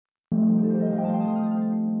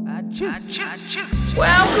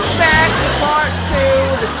Welcome back to part 2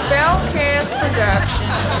 of the Spellcast production.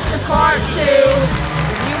 To part 2.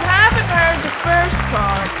 If you haven't heard the first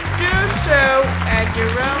part, do so at your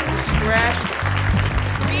own discretion.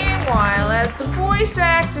 Meanwhile, as the voice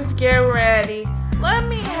actors get ready, let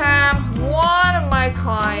me have one of my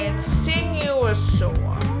clients sing you a song.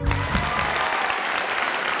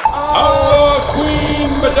 Our Queen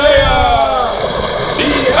Medea,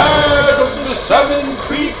 sea hag of the 7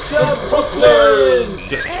 creeks of Brooklyn.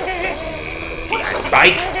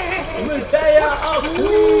 Spike. Medea, our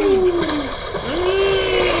queen.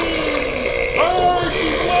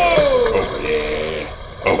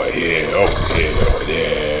 Over here, over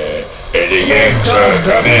there. And the Yanks are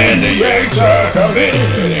coming, the Yanks are coming.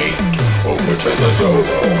 Over to the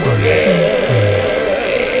sofa over there.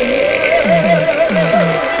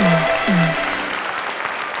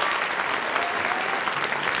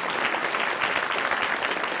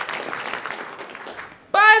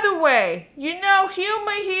 By the way, you know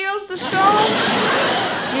humor heals the soul?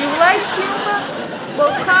 Do you like humor?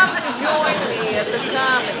 Well, come and join me at the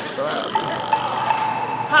comedy club.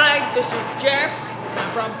 Hi, this is Jeff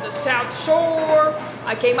from the South Shore.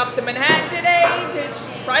 I came up to Manhattan today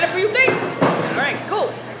to try a few things. All right,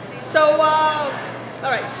 cool. So,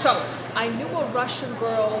 I knew a Russian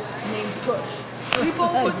girl named Tush. People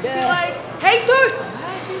would be like, "Hey, Tush,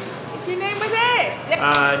 if your name was ass."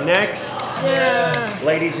 Next. Yeah.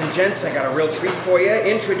 Ladies and gents, I got a real treat for you.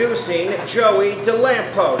 Introducing Joey the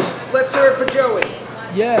Lamppost. Let's hear it for Joey.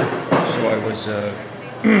 Yeah. So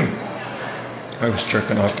I was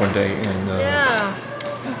jerking off one day and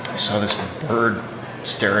I saw this bird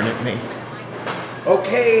staring at me.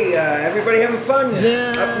 Okay, everybody having fun?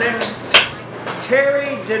 Yeah. Up next,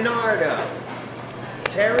 Terry DiNardo.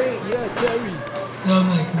 Terry? Yeah, Terry. I'm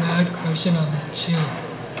like mad crushing on this chick.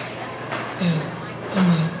 And I'm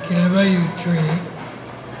like, can I buy you a drink?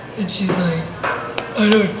 And she's like, I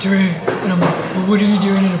don't drink. And I'm like, well, what are you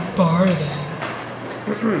doing in a bar then?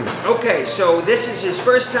 Okay, so this is his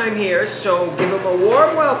first time here, so give him a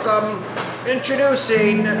warm welcome.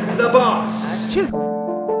 Introducing the boss.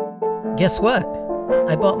 Guess what?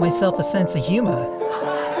 I bought myself a sense of humor.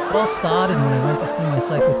 It all started when I went to see my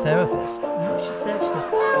psychotherapist. You know what she said? She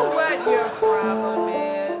said, Know what your problem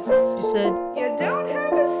is? she said, You don't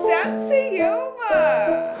have a sense of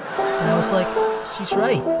humor. and I was like, she's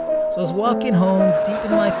right. So I was walking home, deep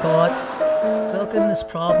in my thoughts, soaking this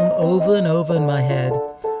problem over and over in my head,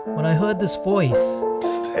 when I heard this voice.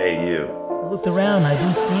 Psst, hey you. I looked around, I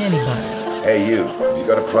didn't see anybody. Hey you, if you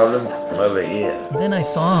got a problem, come over here. And then I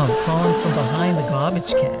saw him crawling from behind the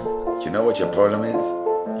garbage can. You know what your problem is?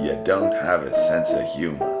 You don't have a sense of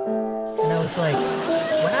humor. And I was like,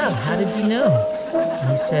 wow, how did you know? And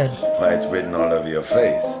he said, Why, it's written all over your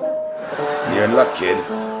face. And you're in luck, kid,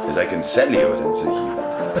 because I can sell you a sense of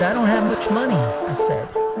humor. but I don't have much money, I said.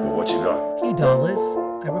 Well, what you got? A few dollars,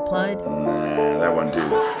 I replied. Nah, that won't do.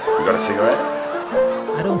 You got a cigarette?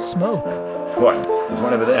 I don't smoke. What? There's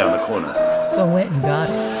one over there on the corner. So I went and got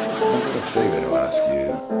it. I've got a favor to ask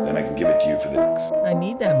you, then I can give it to you for the next. I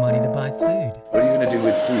need that money to buy food. What are you going to do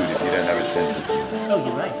with food if you don't have a sense of humor? Oh,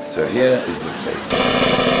 you're right. So here is the favor.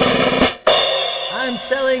 I'm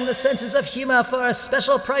selling the senses of humor for a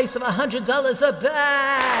special price of $100 a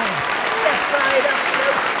bag. Step right up,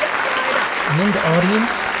 folks, step right up. And in the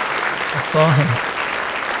audience, I saw him,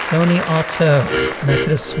 Tony Artaud, and I could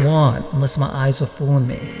have sworn, unless my eyes were fooling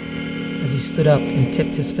me, as he stood up and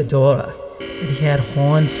tipped his fedora, that he had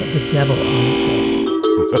horns of the devil on his head.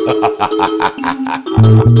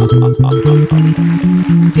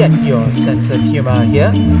 Get your sense of humor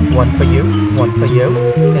here. One for you, and one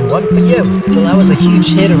for you. Well, I was a huge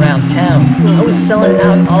hit around town. I was selling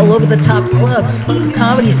out all over the top clubs. The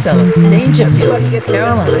Comedy Cellar, Dangerfield,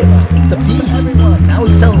 Caroline's, The Beast. And I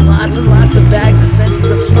was selling lots and lots of bags of senses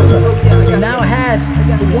of humor. And now I had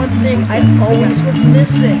the one thing I always was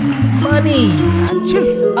missing. Money.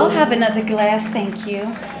 I'll have another glass, thank you.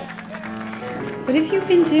 What have you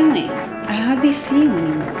been doing? I hardly see you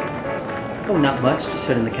anymore. Oh, not much. Just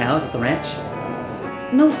herding the cows at the ranch.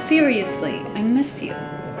 No, seriously, I miss you.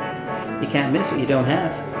 You can't miss what you don't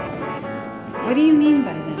have. What do you mean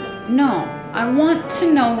by that? No, I want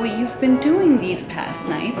to know what you've been doing these past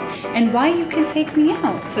nights and why you can take me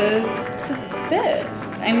out to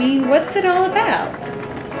this. I mean, what's it all about?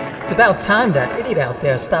 It's about time that idiot out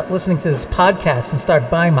there stopped listening to this podcast and start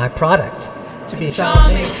buying my product. To be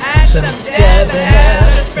charming, handsome,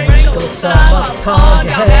 debonair, sprinkle some upon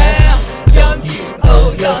your hair. Don't you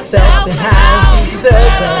owe yourself and how you deserve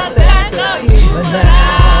a sense of humor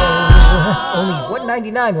now? Only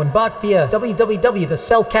 $1.99 when bought via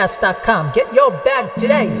www.thespellcast.com. Get your bag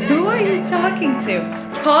today. Who are you talking to?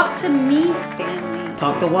 Talk to me, Stanley.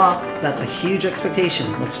 Talk the walk. That's a huge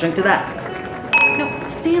expectation. Let's drink to that. No,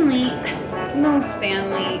 Stanley. No,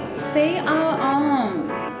 Stanley. Say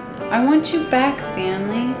I want you back,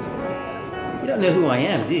 Stanley. You don't know who I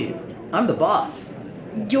am, do you? I'm the boss.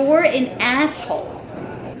 You're an asshole.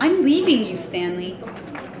 I'm leaving you, Stanley.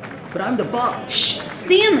 But I'm the boss. Shh,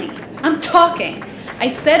 Stanley. I'm talking. I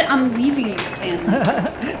said I'm leaving you, Stanley.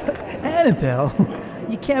 Annabelle,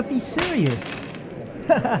 you can't be serious.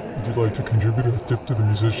 Would you like to contribute a tip to the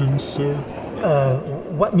musicians, sir?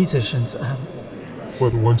 What musicians? Well,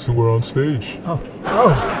 the ones who were on stage. Oh.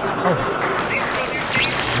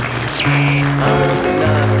 I'm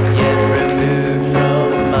not yet removed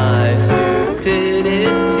from my stupidities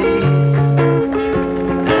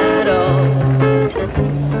at all.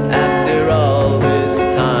 After all this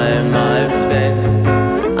time I've spent,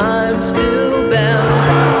 I'm still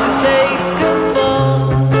bound to take a fall.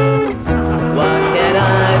 Why can't I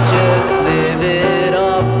just live it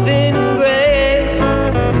off in grace?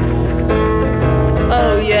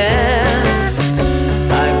 Oh yeah,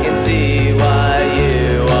 I can see why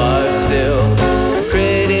you are still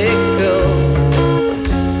critical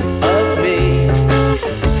of me.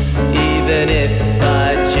 Even if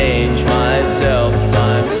I change myself,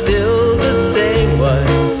 I'm still the same one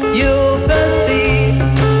you'll perceive.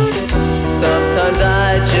 Sometimes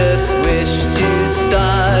I just wish to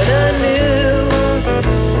start anew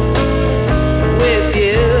with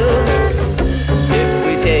you. If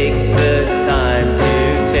we take the time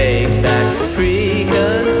to take back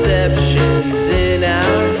preconceptions in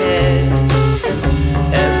our head,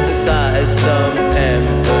 emphasize some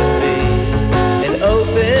empathy and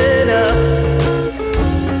open up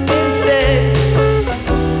instead.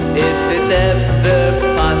 If it's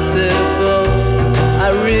ever possible, I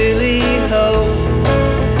really hope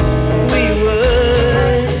we would.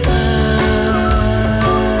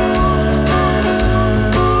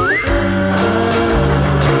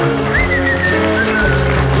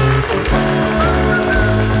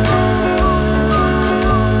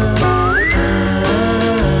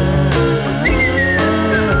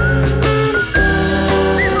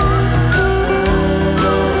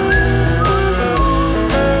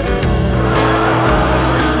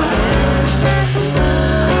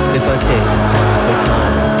 If I take the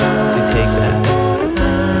time to take back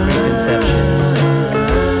preconceptions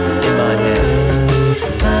in my head,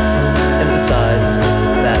 emphasize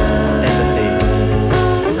that empathy,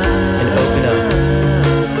 and open up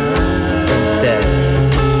instead,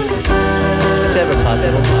 if it's ever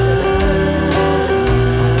possible,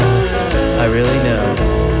 I really know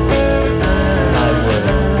I would.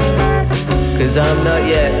 'Cause I'm not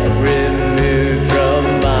yet removed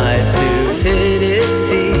from my stupidities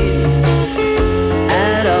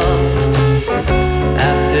at all.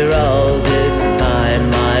 After all this time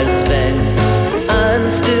I've spent, I'm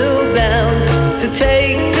still bound to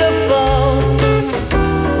take a fall.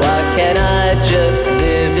 Why can't I just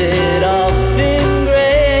live it off in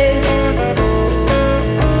grace?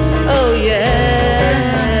 Oh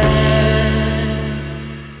yeah.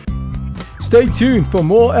 Stay tuned for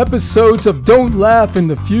more episodes of Don't Laugh in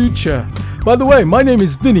the future. By the way, my name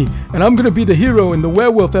is Vinny, and I'm gonna be the hero in the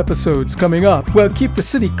werewolf episodes coming up. Well, keep the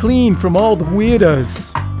city clean from all the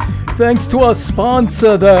weirdos. Thanks to our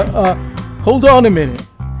sponsor, hold on a minute.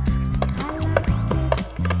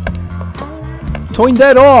 Turn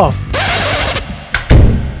that off.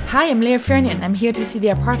 Hi, I'm Lea Fernian. I'm here to see the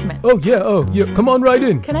apartment. Oh yeah, come on right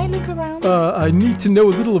in. Can I look around? I need to know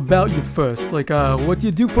a little about you first, like what do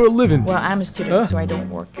you do for a living? Well, I'm a student, so I don't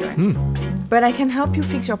work currently. But I can help you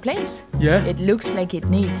fix your place. Yeah? It looks like it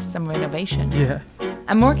needs some renovation. Yeah.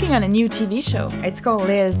 I'm working on a new TV show. It's called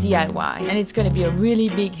Lea's DIY, and it's gonna be a really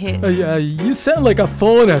big hit. You sound like a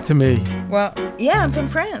foreigner to me. Well, yeah, I'm from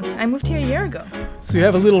France. I moved here a year ago. So you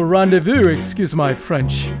have a little rendezvous, excuse my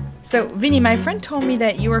French. So, Vinny, my friend told me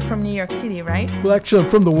that you were from New York City, right? Well, actually, I'm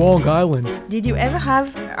from the Long Island. Did you ever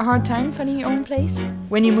have a hard time finding your own place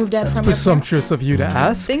when you moved out from your Presumptuous of you to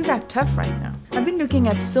ask. Things are tough right now. I've been looking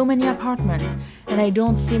at so many apartments, and I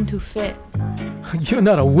don't seem to fit. You're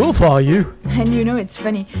not a wolf, are you? And you know, it's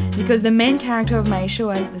funny, because the main character of my show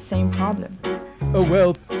has the same problem. Oh,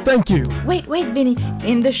 well, thank you. Wait, Vinny.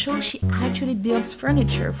 In the show, she actually builds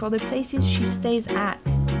furniture for the places she stays at.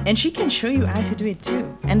 And she can show you how to do it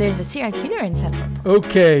too. And there's a serial killer in Central Park.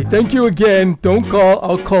 Okay, thank you again. Don't call,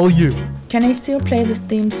 I'll call you. Can I still play the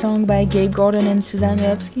theme song by Gabe Gordon and Suzanne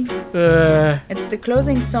Lubsky? It's the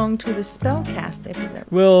closing song to the Spellcast episode.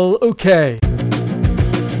 Well, okay.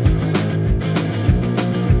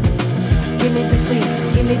 Give me the freak,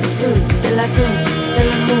 give me the fruit, de la tour, de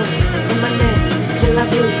l'amour, de ma mère, je la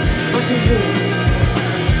brûle, pour toujours.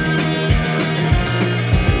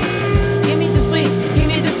 Give me the freak, give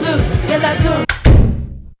me the fruit, de la tour.